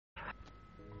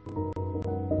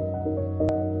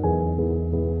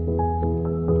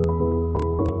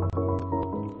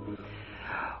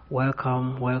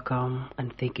Welcome,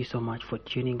 and thank you so much for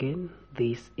tuning in.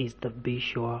 This is the Be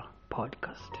Sure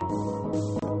podcast.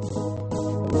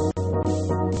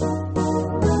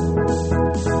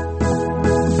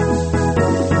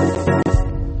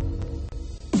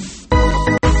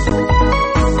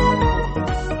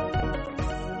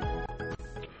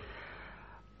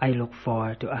 I look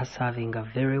forward to us having a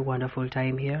very wonderful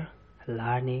time here,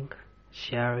 learning,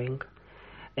 sharing,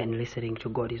 and listening to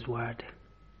God's word.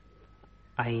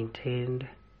 I intend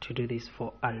to do this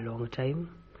for a long time,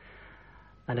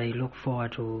 and I look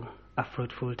forward to a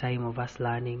fruitful time of us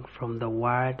learning from the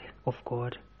word of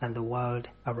God and the world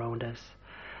around us.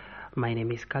 My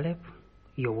name is Caleb.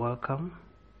 You're welcome.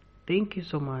 Thank you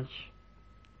so much.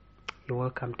 You're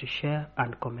welcome to share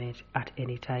and comment at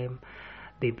any time.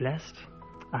 Be blessed.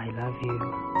 I love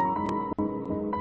you.